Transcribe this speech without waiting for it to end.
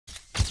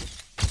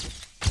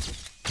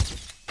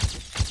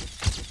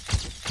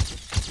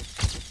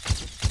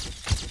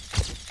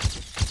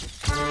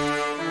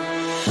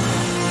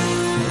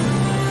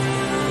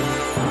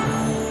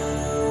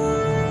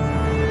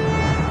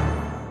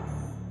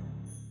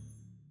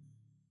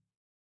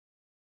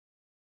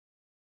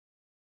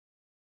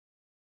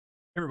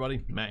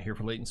Everybody, Matt here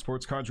for Layton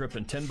Sports Cards,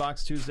 ripping 10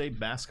 Box Tuesday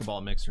basketball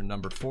mixer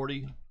number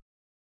 40.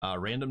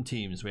 Random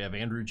teams. We have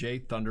Andrew J,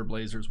 Thunder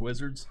Blazers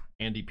Wizards,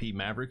 Andy P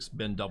Mavericks,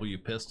 Ben W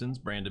Pistons,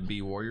 Brandon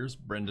B Warriors,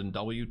 Brendan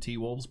W T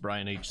Wolves,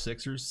 Brian H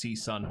Sixers, C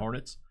Sun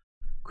Hornets,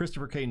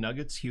 Christopher K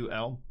Nuggets, Hugh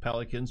L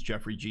Pelicans,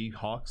 Jeffrey G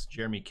Hawks,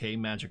 Jeremy K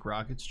Magic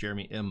Rockets,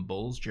 Jeremy M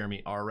Bulls,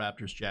 Jeremy R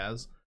Raptors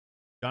Jazz,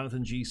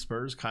 Jonathan G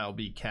Spurs, Kyle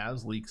B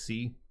Cavs, Leak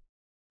C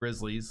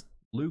Grizzlies,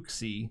 Luke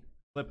C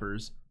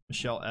Clippers,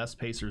 Michelle S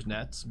Pacers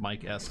Nets,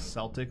 Mike S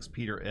Celtics,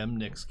 Peter M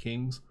Knicks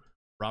Kings,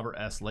 Robert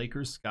S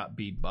Lakers, Scott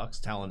B Bucks,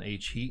 Talon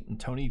H Heat, and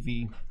Tony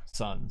V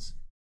Suns.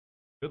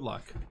 Good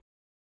luck.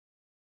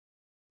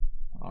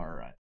 All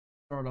right,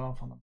 start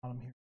off on the bottom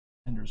here.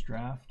 Ender's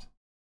Draft.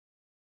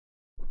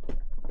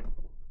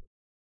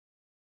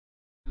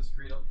 Just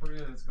freed up for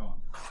you, it's gone.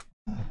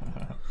 I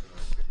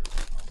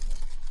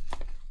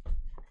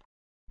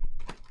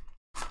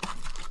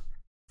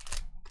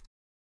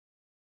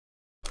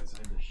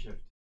had to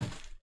shift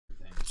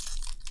everything.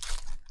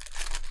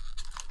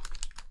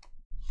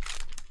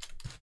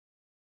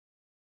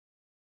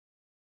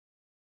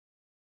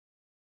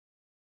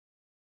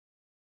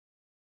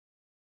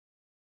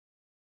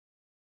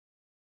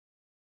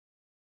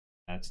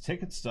 That's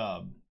Ticket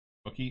Stub.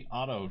 Rookie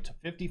auto to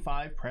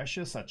 55,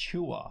 Precious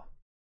Achua.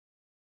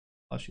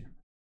 Bless you.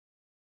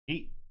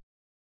 8.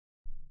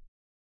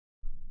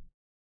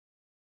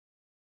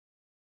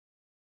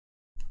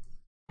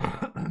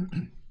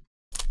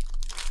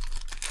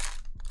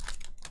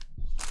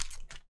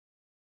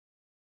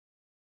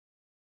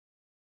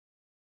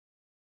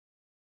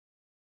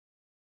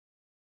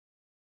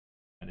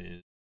 That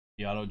is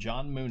the auto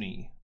John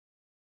Mooney.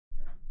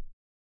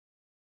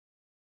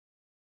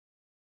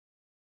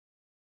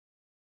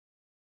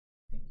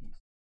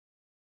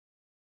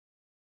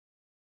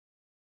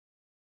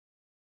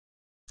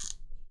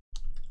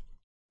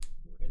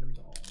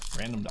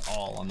 Random to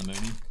all on the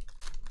Mooney.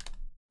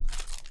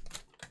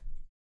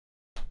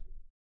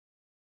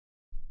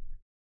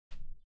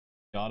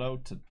 Auto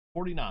to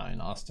 49,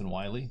 Austin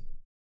Wiley.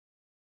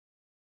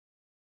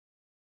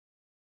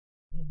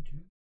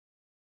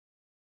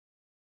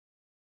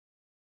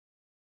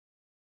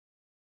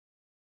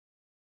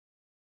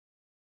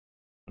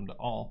 Random to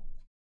all.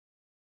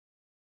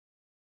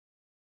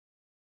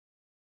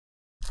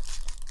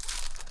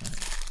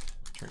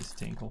 Trace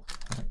Tinkle.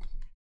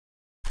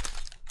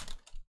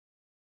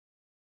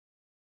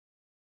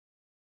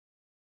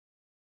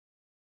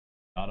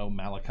 Auto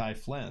Malachi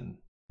Flynn.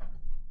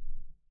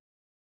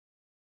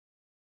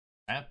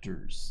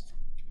 Raptors.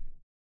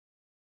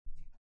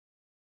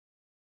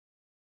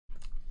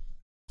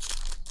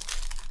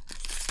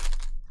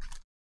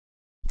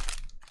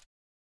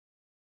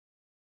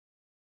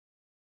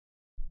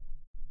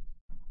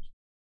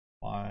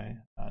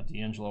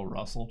 D'Angelo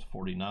Russell to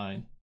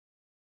 49.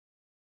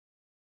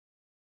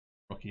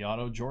 Rookie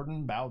auto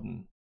Jordan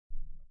Bowden.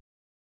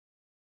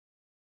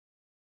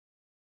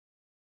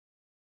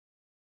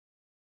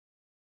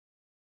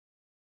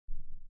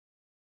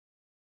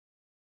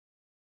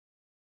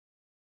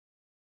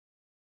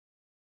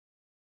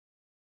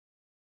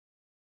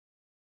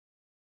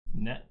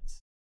 Nets.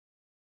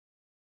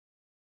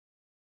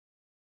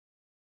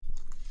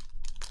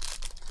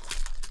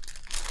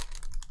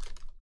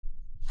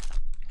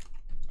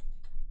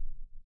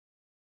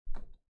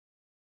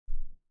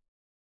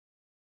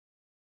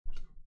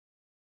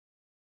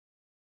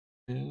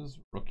 Is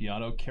rookie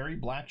auto Kerry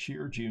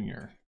Blackshear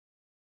Jr.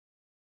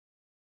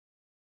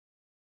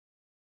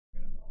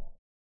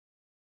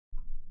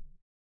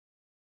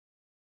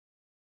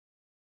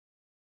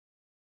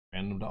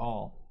 Random to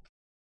all.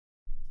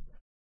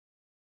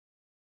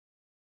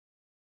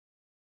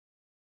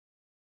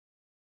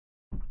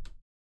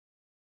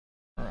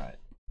 All right,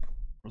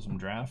 for some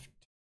draft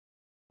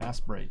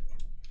fast break.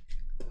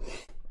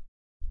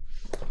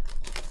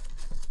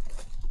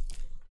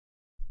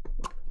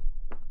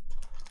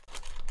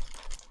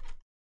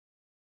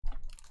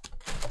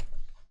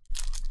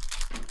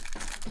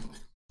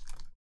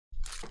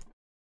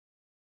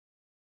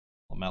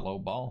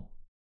 LaMelo Ball.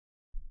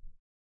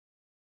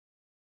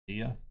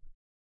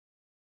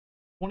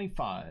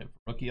 25,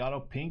 rookie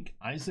auto pink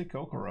Isaac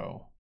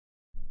Okoro.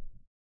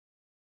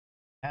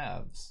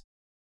 Cavs.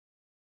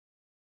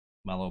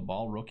 Mellow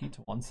Ball rookie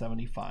to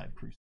 175.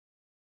 Cruise.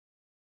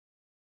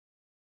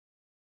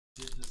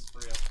 Did just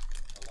spray up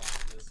a lot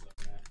of this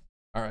though, man.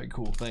 All right,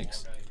 cool.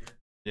 Thanks.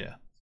 Yeah.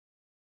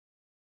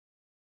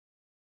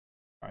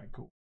 All right,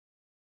 cool.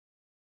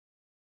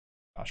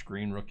 Josh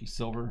Green rookie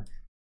silver.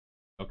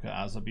 Oka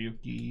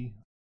Azubuike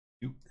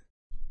Duke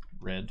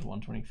red to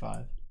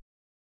 125.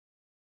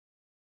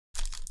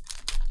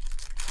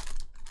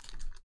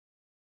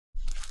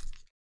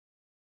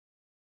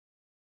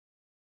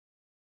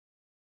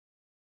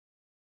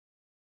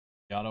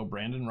 Auto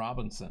Brandon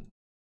Robinson.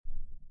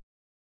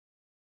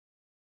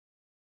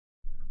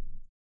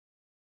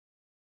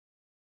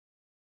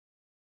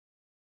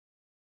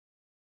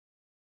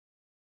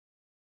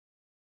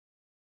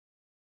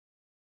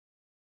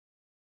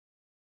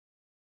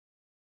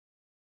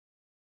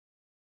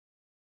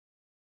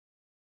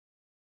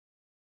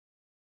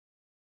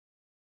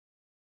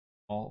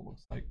 All it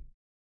looks like.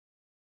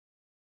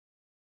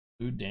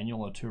 Blue,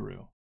 Daniel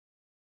Aturu.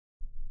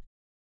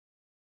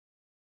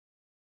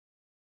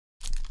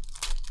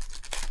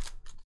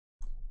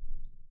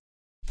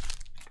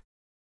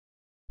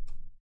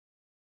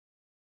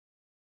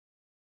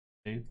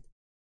 Shade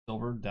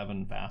silver,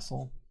 Devin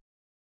Vassell.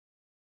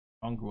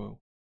 Ongwu.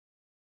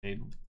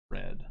 Shade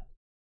red.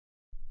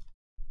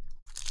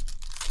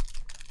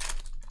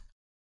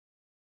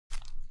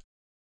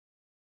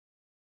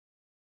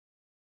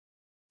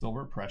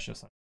 Silver,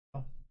 Precious.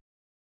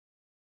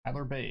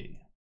 Tyler Bay.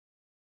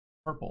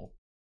 Purple,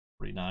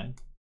 49.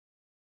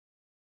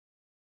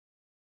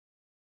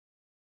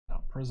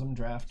 Now Prism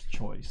Draft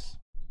Choice.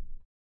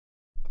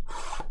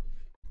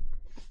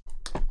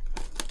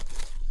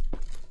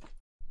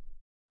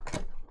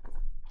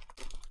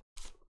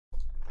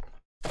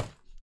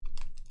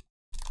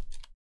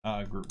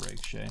 Group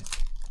break, Shay.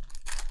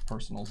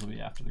 Personals will be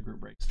after the group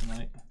breaks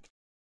tonight.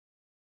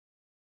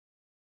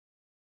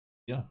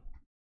 Yeah.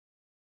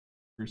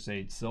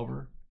 Crusade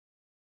Silver.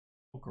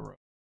 Okoro.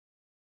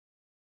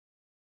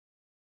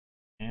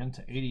 And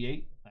to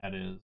 88, that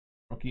is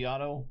rookie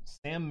auto,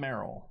 Sam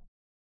Merrill.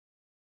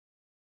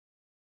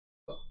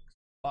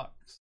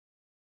 Bucks.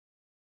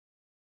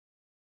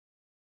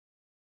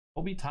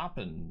 Obi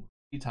Toppin,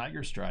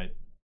 Tiger Stripe.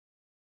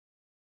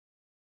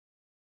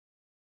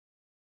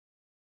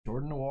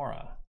 Jordan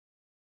Nwora.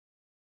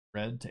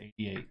 Red to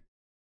 88.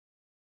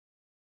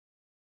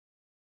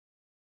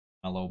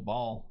 Mellow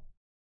Ball.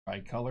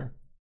 Tricolor.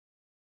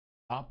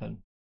 Toppin.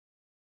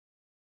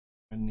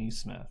 And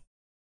Neesmith.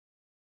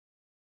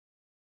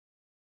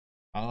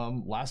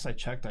 Last I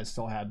checked, I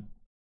still had a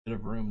bit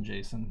of room,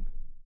 Jason.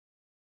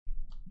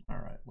 All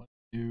right, let's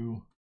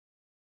do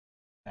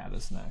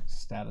status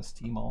next. Status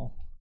team all.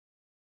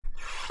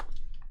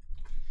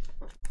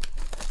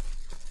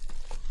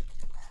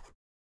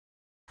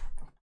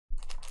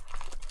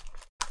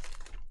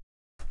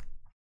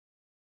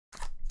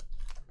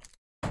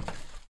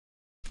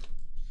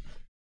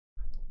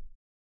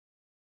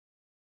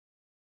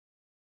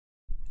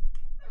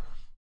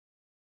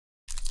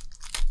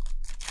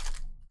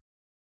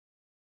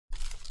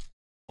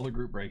 All the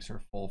group breaks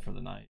are full for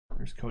the night.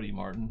 There's Cody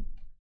Martin,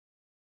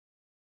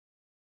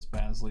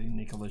 Basley,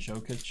 Nikola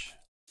Jokic,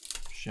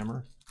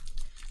 Shimmer.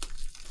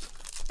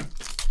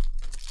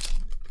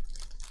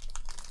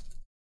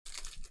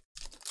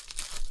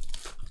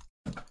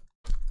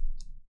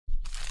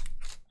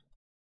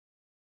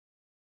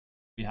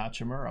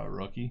 Hachimura,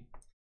 rookie.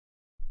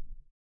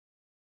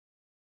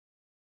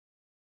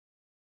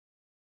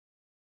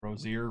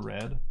 Rozier,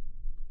 red.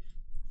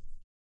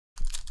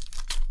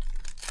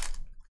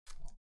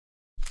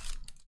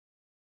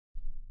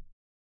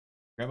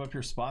 Grab up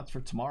your spots for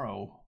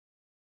tomorrow.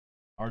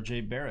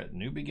 RJ Barrett,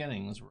 New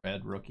Beginnings,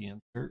 red rookie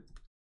insert.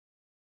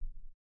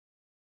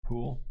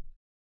 Pool.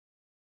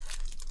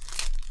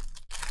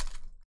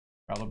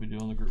 Probably be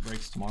doing the group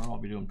breaks tomorrow. I'll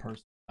be doing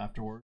person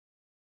afterward.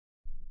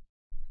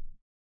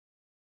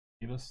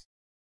 Davis.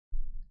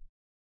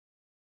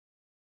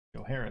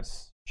 Joe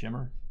Harris,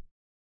 Shimmer.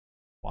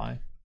 Why?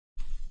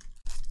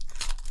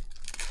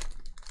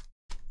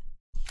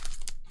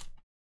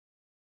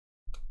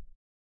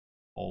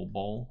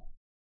 Bowl.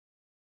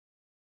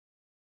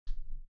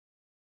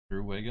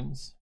 Drew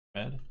Wiggins,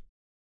 red.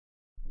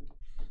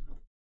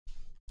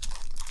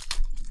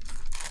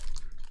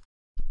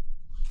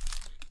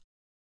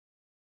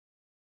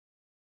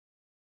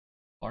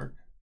 Clark.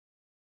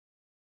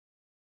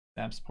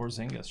 Zaps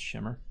Porzingis,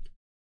 Shimmer.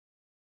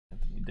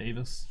 Anthony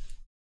Davis.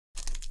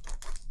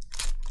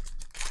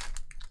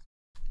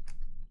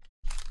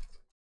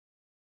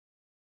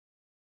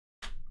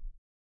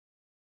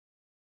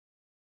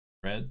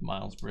 Red,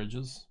 Miles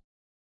Bridges.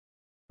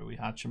 Rui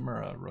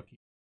Hachimura, rookie.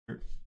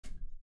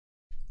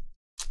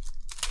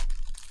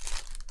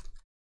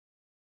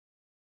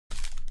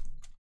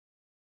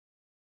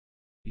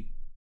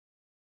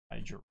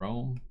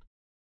 Jerome.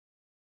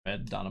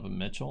 Red, Donovan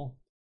Mitchell.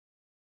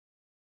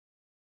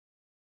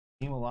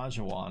 Team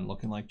Olajuwon,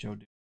 looking like Joe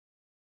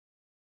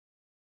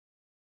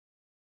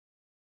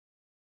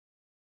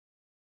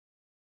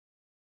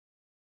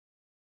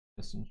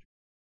Pistons.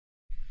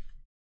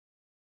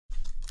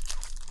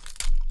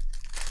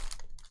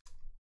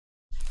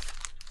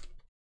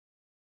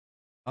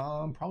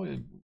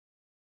 Probably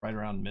right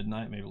around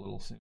midnight, maybe a little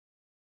soon.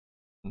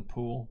 And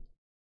Pool.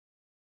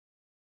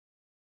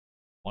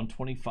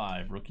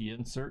 125, rookie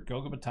insert,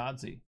 Goga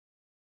Batadze.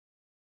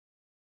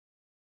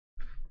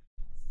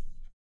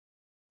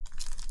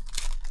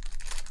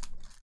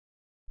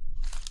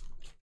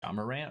 John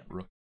Morant,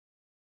 rookie.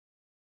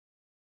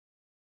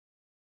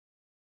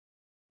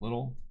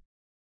 Little.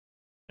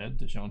 Ed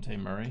DeJounte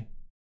Murray.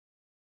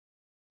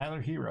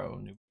 Tyler Hero,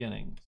 New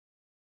Beginnings.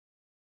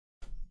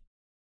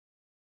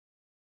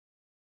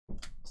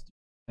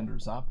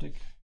 Tender's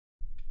Optic.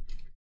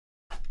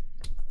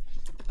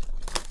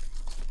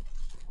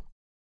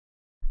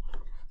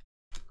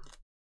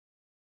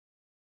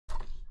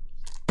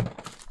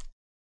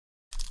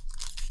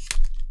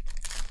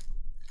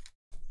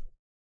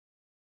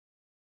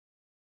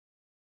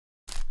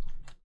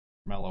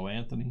 Mello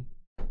Anthony.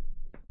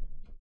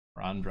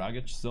 Ron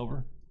Dragic,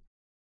 silver.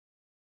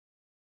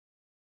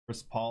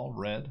 Chris Paul,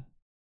 red.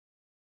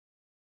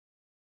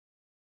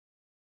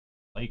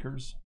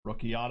 Lakers,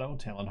 rookie auto,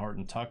 Talon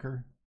Horton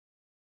Tucker.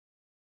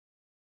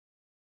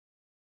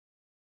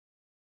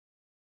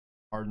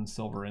 Harden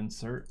silver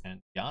insert,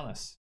 and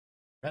Giannis,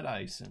 red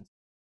ice. And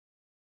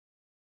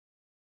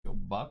go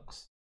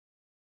Bucks.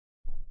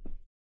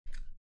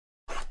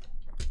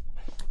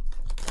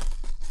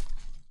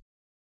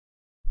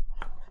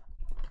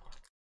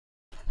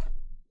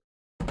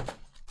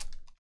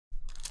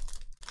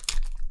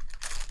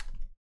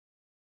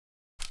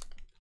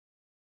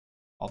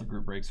 All the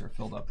group breaks are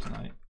filled up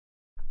tonight.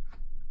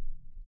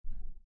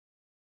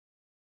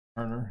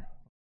 Turner,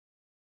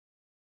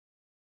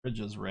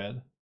 Bridges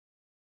red.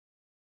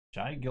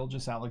 Shai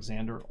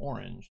Gilgeous-Alexander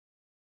orange.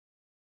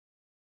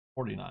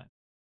 49.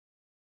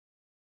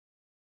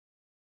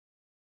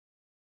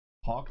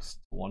 Hawks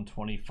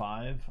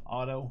 125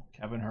 auto,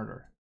 Kevin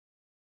Huerter.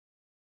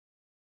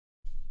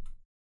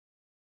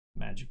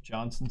 Magic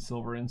Johnson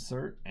silver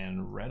insert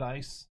and red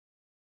ice,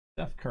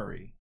 Steph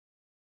Curry.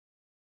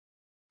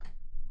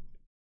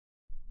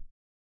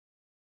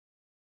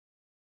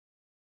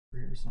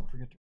 Don't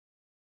forget to.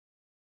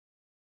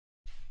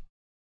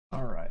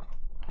 All right,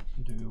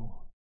 do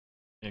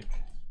pick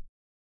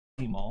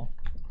team all.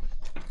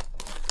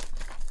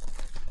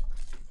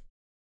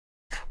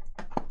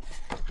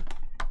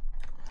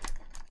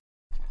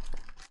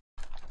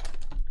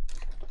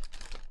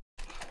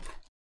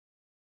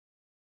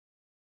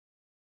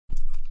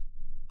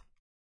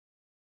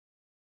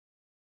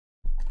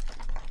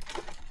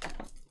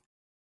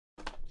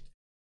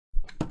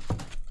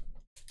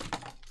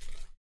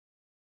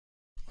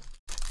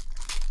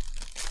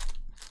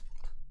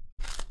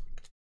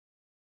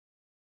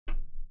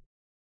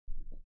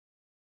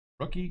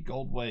 Rookie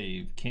Gold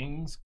Wave,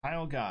 Kings,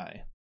 Kyle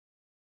Guy.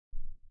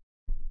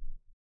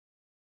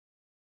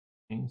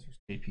 Kings,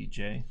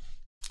 KPJ.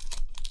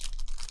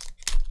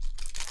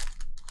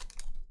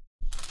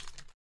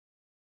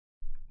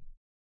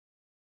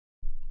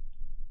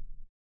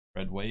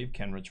 Red Wave,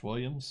 Kenrich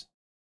Williams.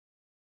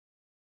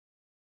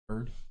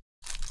 Bird.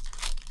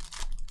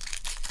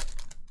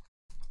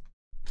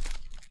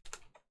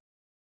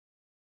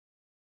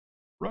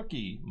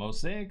 Rookie,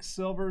 Mosaic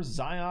Silver,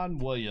 Zion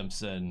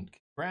Williamson.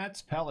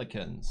 Congrats,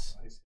 Pelicans.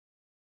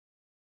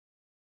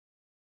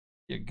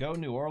 You go,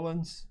 New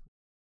Orleans.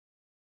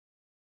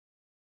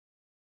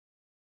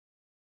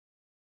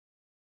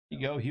 You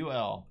go, Hugh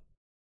L.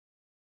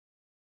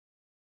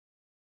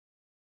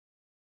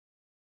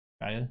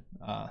 I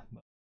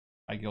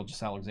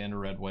Gilgeous-Alexander,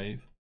 red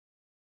wave.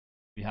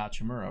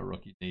 Hachimura,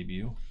 rookie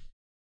debut.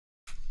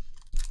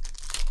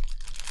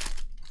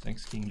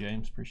 Thanks, King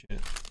James. Appreciate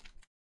it.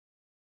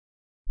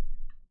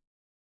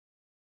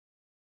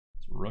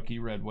 It's rookie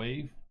red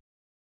wave.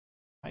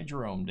 Hi,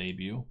 Jerome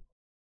debut.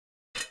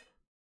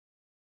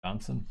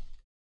 Johnson.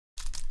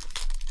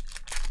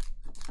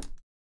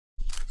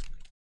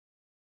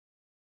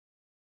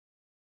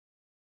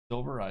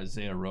 Silver,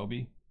 Isaiah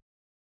Roby.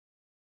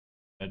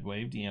 Red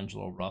wave,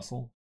 D'Angelo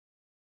Russell.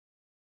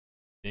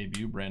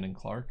 Debut, Brandon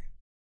Clark.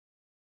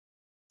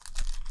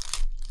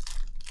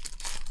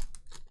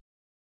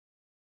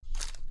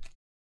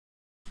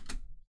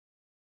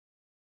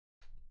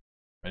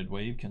 Red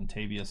wave,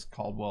 Kentavious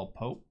Caldwell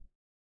Pope.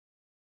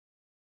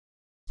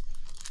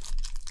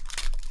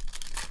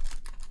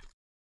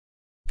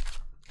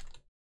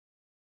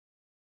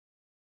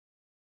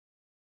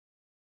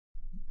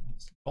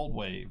 Gold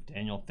wave,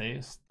 Daniel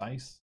Theis,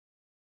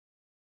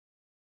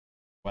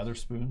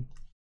 Weatherspoon.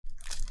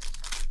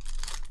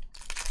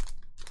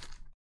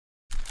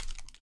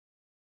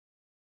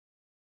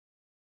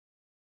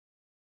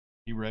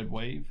 Red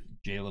wave,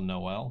 Jalen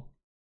Noel.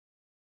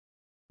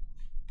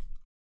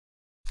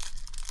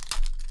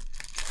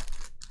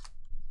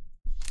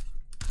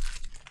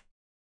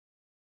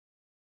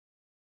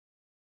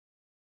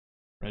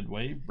 Red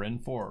wave, Bryn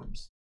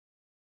Forbes.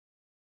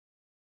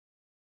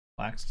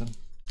 Claxton.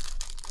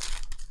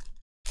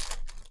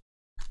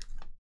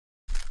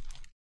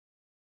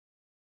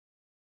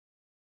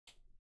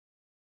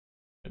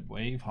 Red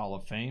wave, Hall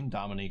of Fame,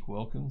 Dominique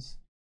Wilkins.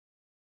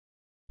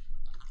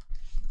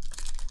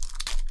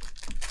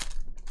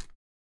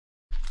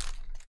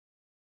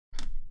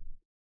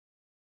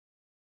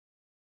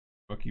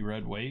 Rookie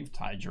red wave,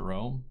 Ty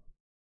Jerome.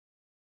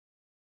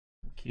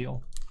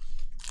 Keel.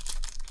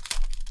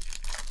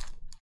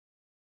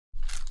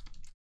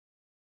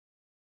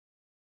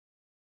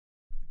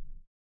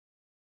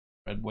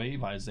 Red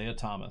wave, Isaiah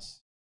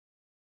Thomas.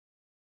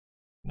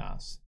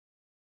 Nas.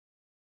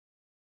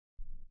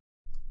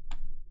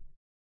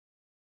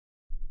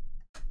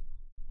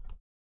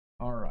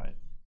 All right.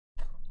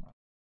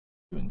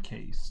 Do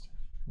encased.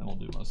 Then we'll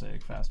do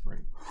Mosaic fast break.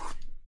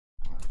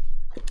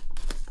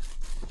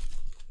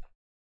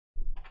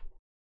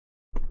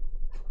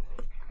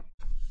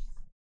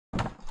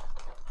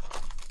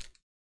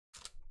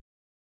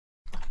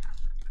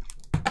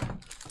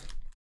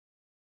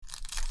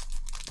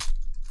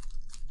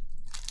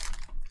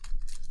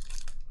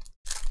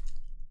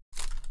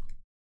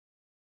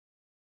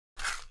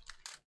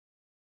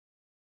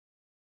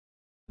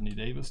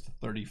 Anthony Davis to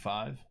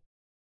 35.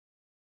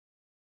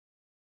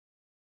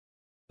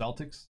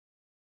 Celtics,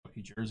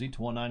 rookie jersey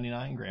to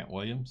 199, Grant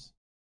Williams.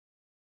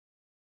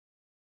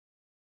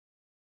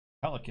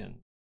 Pelican,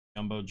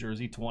 jumbo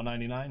jersey to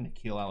 199,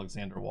 Nickeil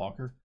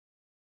Alexander-Walker.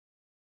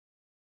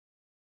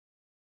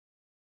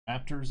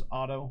 Raptors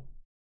auto,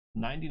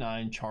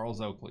 99, Charles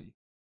Oakley.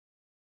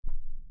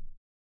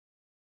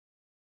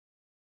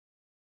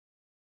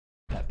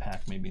 That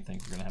pack made me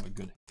think we're going to have a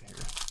good hit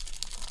here.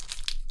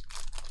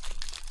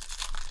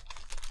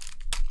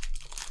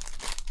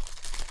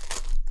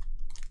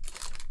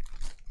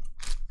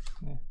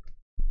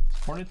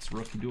 Hornets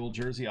rookie dual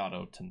jersey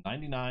auto to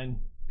 99,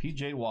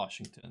 PJ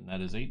Washington.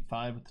 That is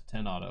 8-5 with the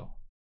 10 auto.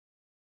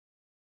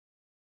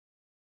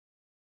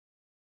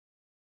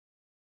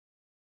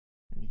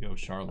 There you go,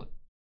 Charlotte.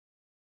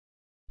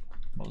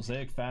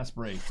 Mosaic fast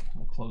break.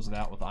 We'll close it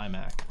out with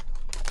iMac.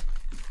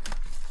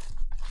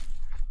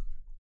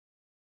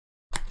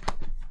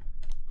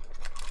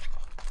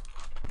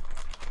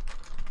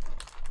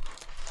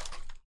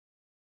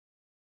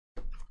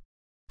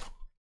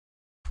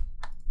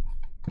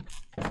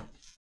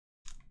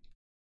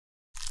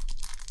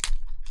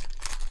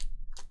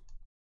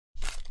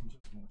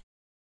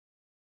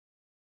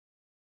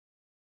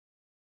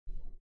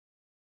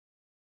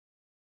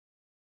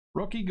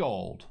 Rookie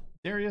gold,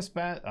 Darius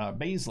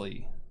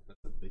Baisley.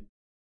 There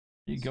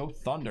you go,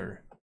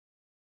 Thunder.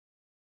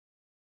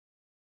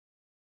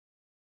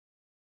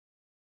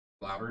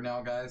 Louder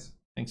now, guys.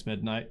 Thanks,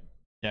 Midnight.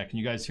 Yeah, can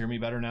you guys hear me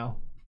better now?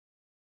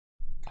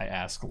 I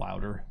ask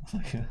louder.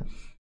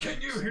 Can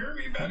you hear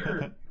me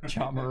better?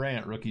 John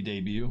Morant, rookie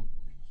debut.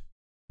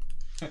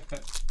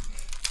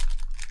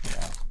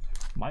 Yeah,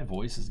 my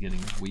voice is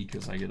getting weak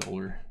as I get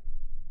older.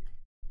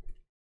 I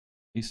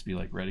used to be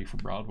like ready for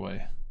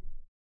Broadway,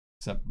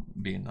 except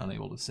being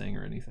unable to sing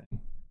or anything.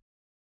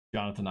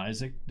 Jonathan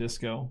Isaac,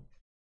 disco.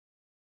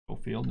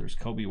 Field. There's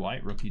Kobe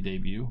White, rookie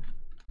debut.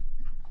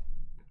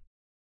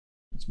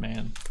 It's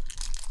man.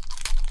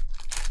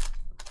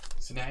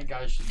 So now you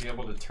guys should be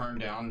able to turn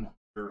down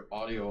your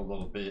audio a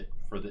little bit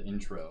for the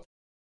intro.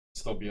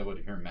 Still be able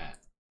to hear Matt.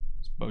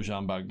 It's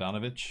Bojan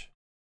Bogdanovic.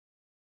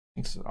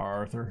 Thanks, R.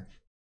 Arthur.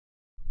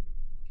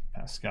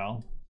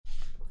 Pascal.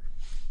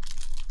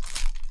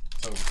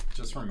 So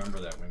just remember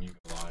that when you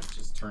go live,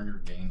 just turn your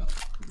gain up.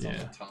 It's on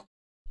the top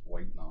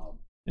white knob.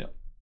 Yep.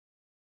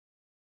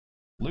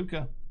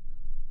 Luka.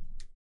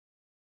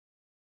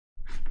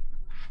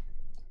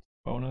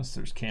 Bonus,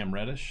 there's Cam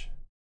Reddish.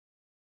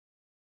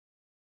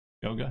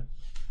 Yoga.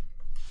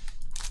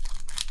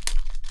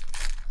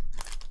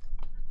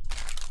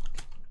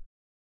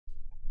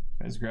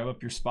 Guys, grab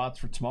up your spots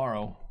for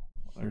tomorrow.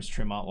 There's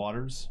Tremont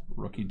Waters,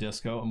 rookie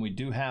disco, and we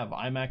do have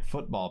iMac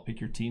football.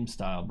 Pick your team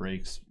style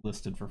breaks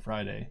listed for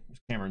Friday. There's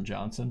Cameron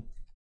Johnson.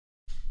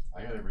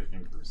 I got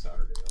everything for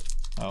Saturday up.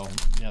 Oh,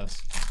 yes.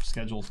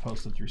 Schedule's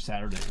posted through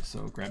Saturday,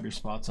 so grab your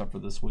spots up for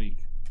this week.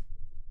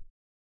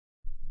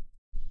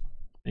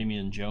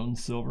 Damian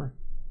Jones, silver.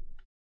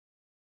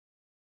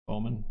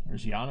 Bowman.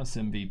 There's Giannis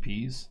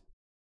MVPs.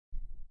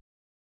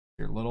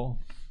 Here, Little.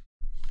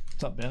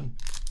 What's up, Ben?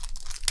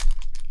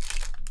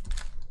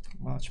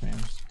 Watch, man.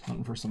 Just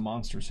hunting for some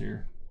monsters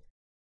here.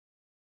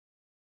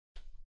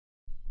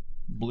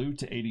 Blue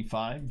to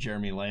 85,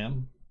 Jeremy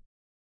Lamb.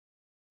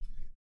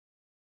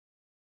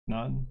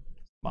 None.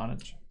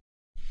 Monich.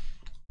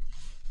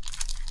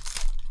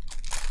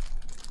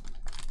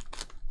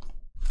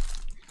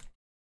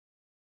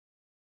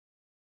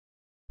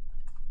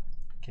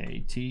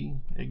 KT,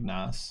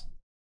 Ignas.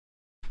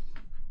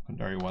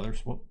 Kandari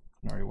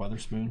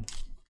Weatherspoon.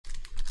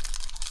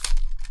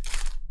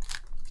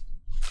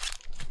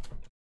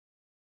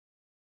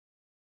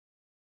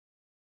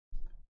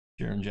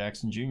 Jaren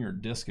Jackson Jr.,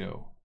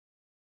 disco.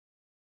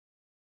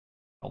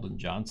 Eldon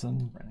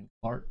Johnson, Brandon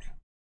Clark.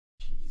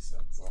 Jeez,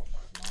 that's all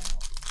my mile.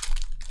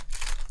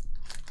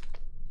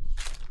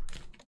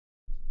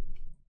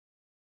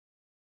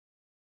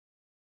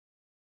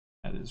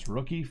 That is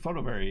rookie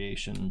photo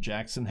variation,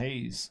 Jackson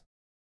Hayes.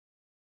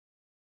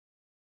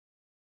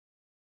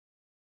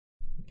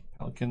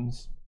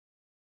 Pelicans.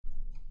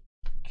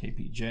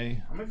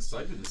 KPJ. I'm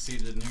excited to see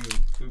the new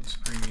Hoops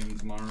Premium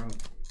tomorrow.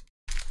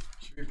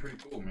 Should be pretty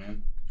cool,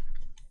 man.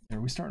 Are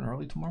we starting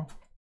early tomorrow?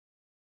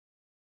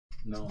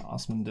 No.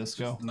 Osman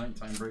disco. Just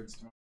nighttime breaks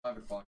tomorrow, 5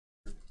 o'clock.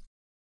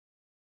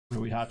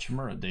 Rui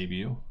Hachimura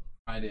debut.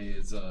 Friday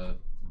is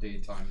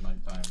daytime,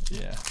 nighttime.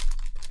 Yeah.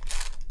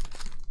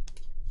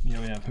 Yeah,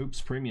 we have Hoops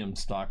Premium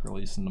stock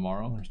releasing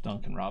tomorrow. There's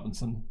Duncan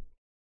Robinson.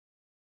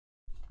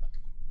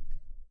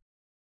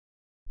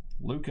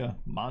 Luka,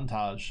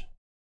 montage.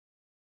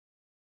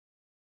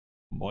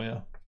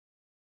 Boya.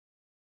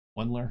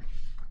 Windler.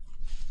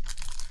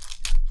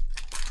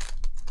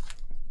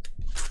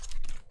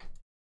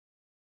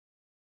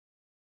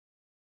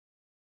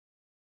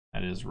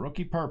 That is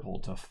rookie purple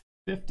to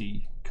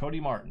 50, Cody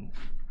Martin.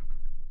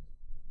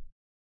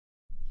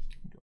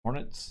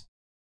 Hornets.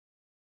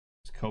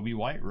 It's Kobe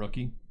White,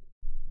 rookie.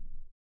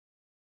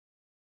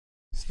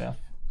 Steph.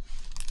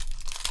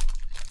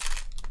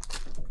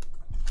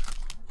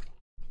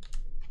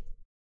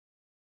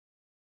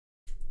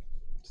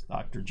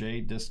 Dr.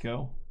 J,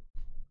 Disco.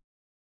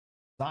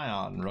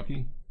 Zion,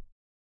 rookie.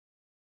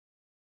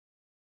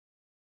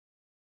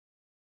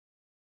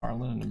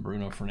 Arlen and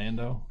Bruno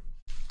Fernando.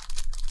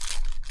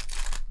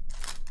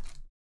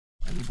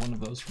 I need one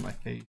of those for my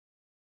face.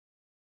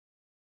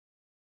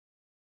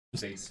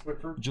 Face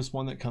Swiffer? Just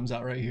one that comes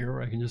out right here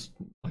where I can just,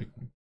 like...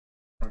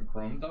 From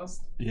Chrome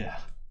Dust? Yeah.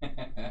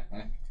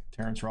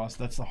 Terrence Ross,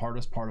 that's the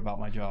hardest part about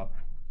my job.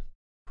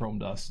 Chrome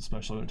dust,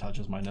 especially when it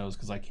touches my nose,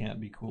 because I can't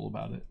be cool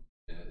about it.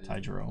 Yeah, Ty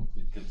Jerome.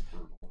 It gets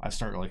brutal. I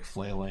start like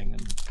flailing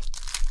and...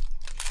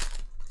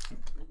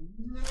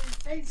 My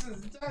face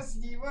is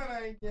dusty, what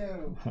I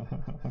do?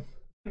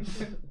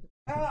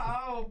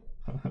 Uh-oh!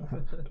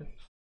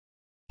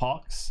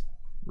 Hawks,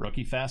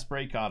 rookie fast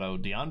break auto,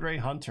 DeAndre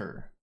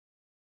Hunter.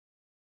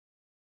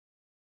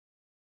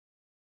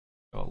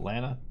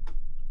 Atlanta.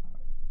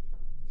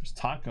 There's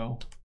Taco.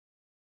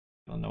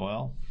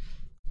 Noel.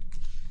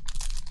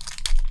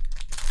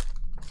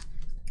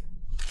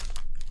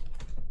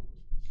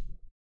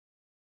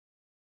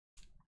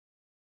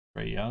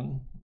 Ray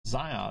Young.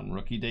 Zion,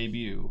 rookie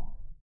debut.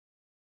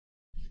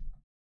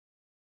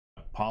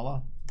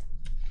 Paula.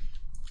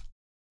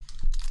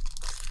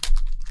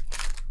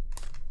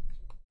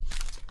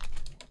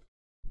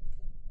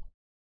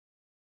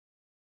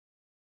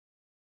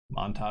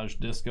 Montage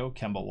Disco,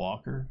 Kemba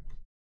Walker.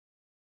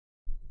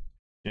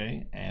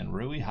 Okay, and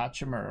Rui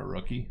Hachimura,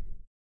 rookie.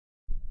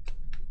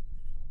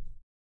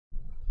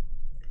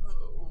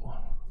 Oh.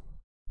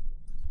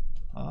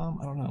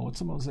 I don't know. What's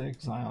the Mosaic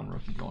Zion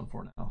rookie going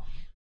for now?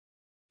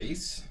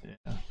 Base?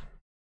 Yeah.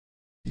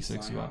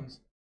 $60.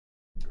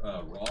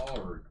 Raw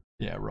or?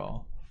 Yeah,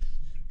 raw.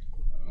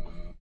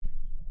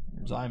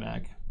 There's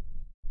iMac.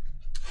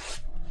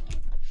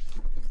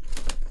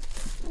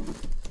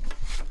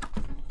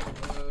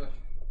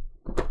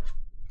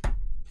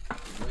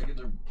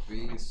 Regular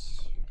base.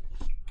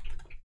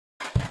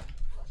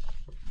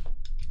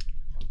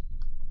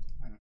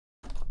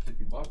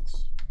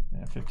 $50.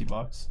 Yeah,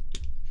 $50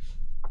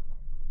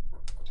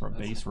 for a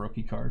base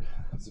rookie card.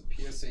 It's a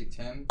PSA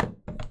 10.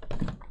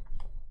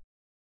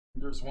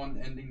 There's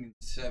one ending in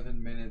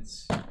 7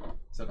 minutes.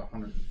 It's at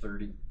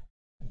 130.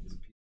 It's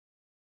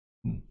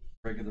a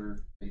regular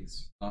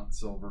base, not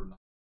silver.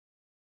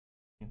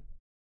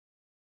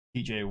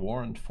 TJ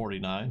Warren,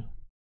 49.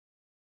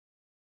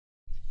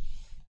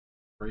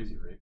 Crazy,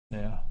 right?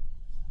 Yeah.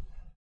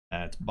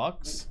 That's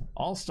Bucks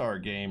All-Star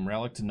Game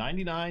relic to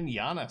 99.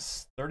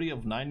 Giannis, 30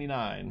 of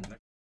 99.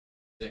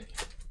 Sick.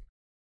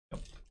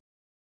 Yep.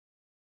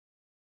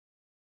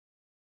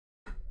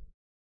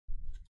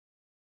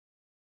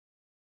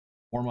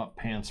 Warm-up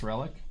pants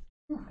relic.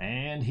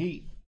 And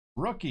Heat.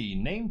 Rookie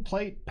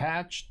nameplate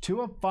patch 2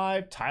 of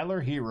 5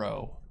 Tyler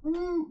Hero.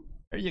 Woo!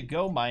 There you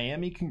go,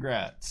 Miami.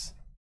 Congrats.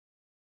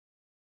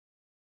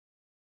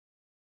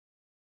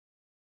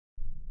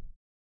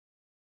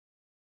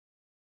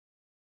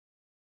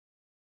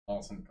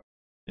 Awesome.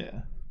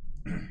 Yeah.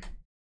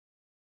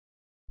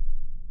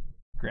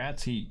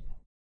 Congrats, Heat.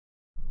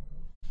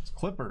 It's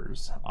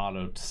Clippers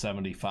auto to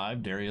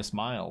 75. Darius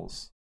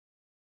Miles.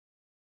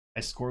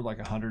 I scored like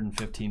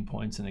 115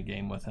 points in a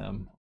game with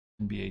him.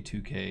 NBA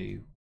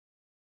 2K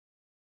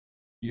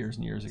years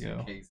and years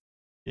ago.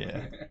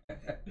 Yeah.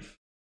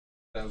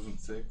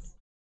 2006.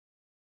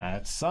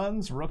 At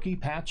Suns rookie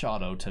patch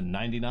auto to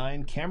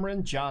 99.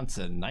 Cameron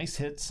Johnson. Nice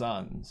hit,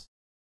 Suns.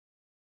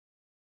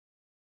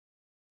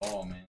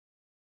 Oh, man.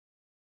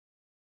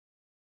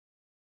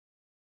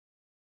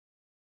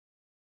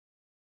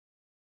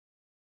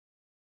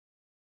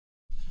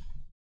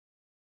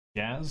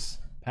 Jazz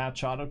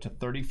patch auto to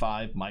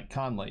 35. Mike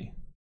Conley.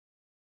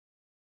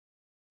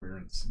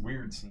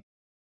 Weird scene.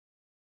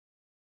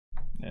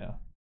 Yeah.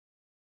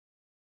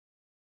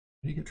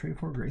 Did he get traded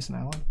for Grayson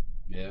Allen?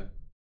 Yeah.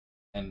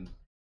 And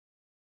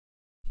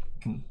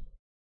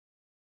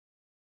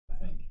I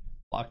think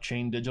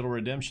Blockchain Digital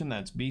Redemption.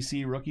 That's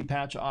BC rookie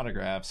patch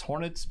autographs.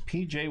 Hornets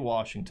PJ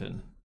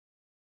Washington.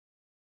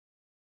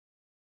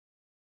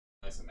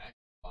 nice and active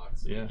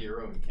box. Yeah.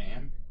 Hero and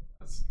Cam.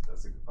 That's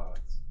a good box.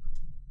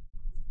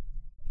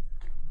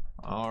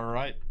 All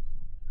right.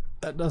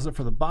 That does it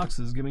for the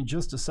boxes. Give me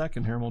just a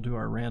second here and we'll do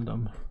our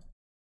random.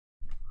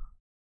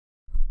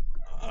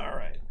 All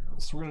right.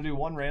 So we're going to do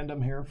one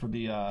random here for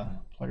the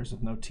players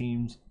with no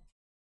teams.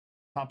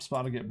 Top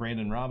spot will get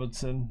Brandon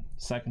Robinson.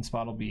 Second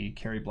spot will be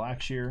Kerry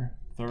Blackshear.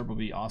 Third will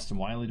be Austin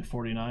Wiley to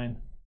 49.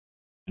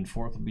 And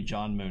fourth will be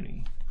John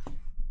Mooney.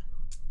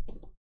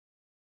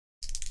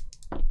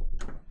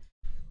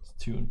 It's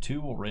 2 and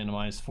 2. We'll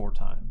randomize 4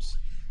 times.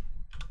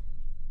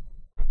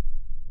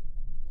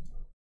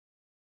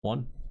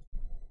 1,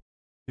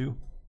 2,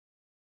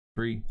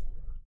 3,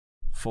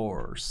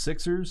 4.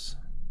 Sixers,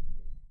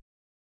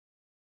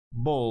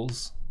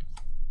 Bulls,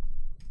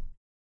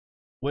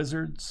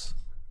 Wizards,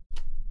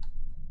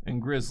 and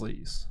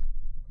Grizzlies.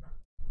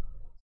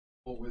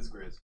 Full Wiz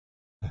Grizz.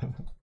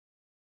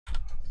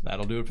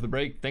 That'll do it for the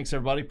break. Thanks,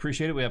 everybody.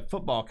 Appreciate it. We have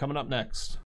football coming up next.